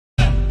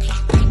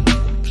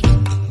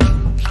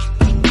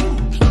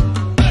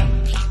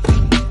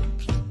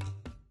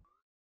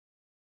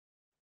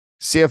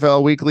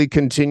CFL Weekly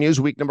continues.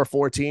 Week number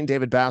 14.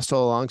 David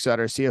Bastl alongside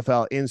our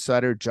CFL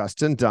insider,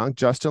 Justin Dunk.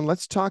 Justin,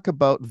 let's talk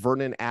about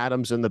Vernon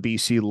Adams and the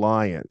BC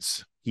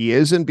Lions. He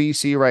is in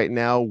BC right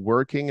now,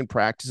 working and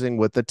practicing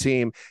with the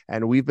team,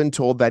 and we've been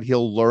told that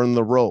he'll learn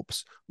the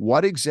ropes.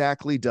 What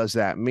exactly does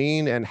that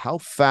mean, and how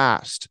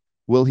fast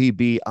will he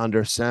be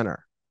under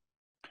center?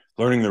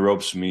 Learning the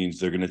ropes means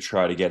they're going to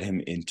try to get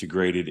him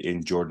integrated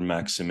in Jordan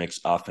Maksimic's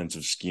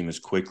offensive scheme as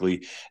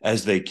quickly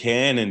as they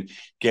can and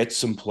get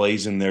some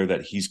plays in there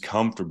that he's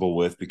comfortable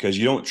with, because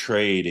you don't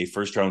trade a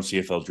first-round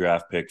CFL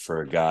draft pick for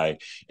a guy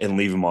and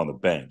leave him on the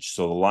bench.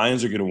 So the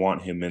Lions are going to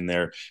want him in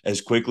there as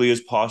quickly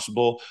as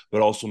possible,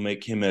 but also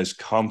make him as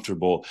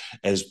comfortable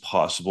as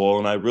possible.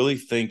 And I really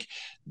think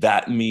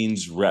that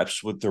means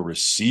reps with the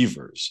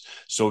receivers.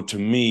 So to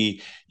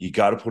me, you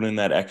got to put in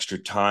that extra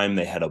time.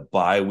 They had a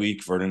bye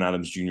week. Vernon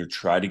Adams Jr.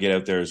 tried to get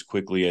out there as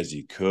quickly as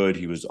he could.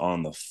 He was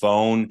on the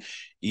phone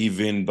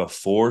even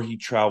before he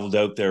traveled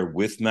out there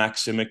with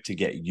Maksimic to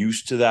get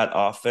used to that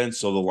offense.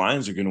 So the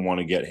Lions are going to want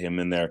to get him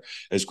in there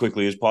as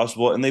quickly as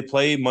possible. And they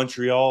play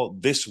Montreal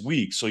this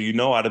week. So you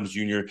know Adams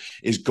Jr.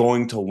 is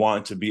going to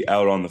want to be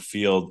out on the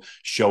field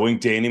showing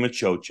Danny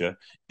Machocha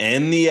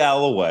and the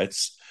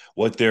Alouettes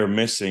what they're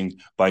missing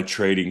by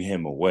trading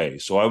him away.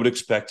 So I would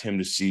expect him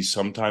to see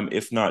sometime,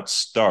 if not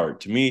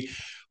start. To me,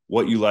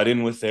 what you let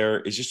in with there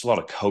is just a lot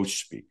of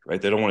coach speak,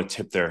 right? They don't want to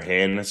tip their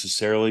hand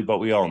necessarily, but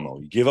we all know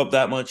you give up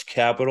that much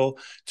capital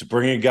to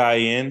bring a guy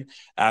in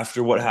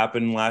after what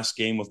happened last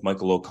game with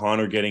Michael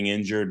O'Connor getting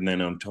injured and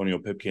then Antonio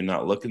Pipkin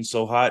not looking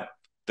so hot.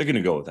 They're going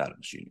to go with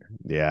Adams Jr.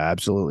 Yeah,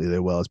 absolutely they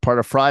will. It's part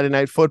of Friday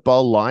Night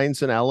Football.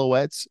 Lions and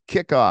Alouettes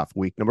kickoff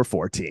week number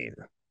 14.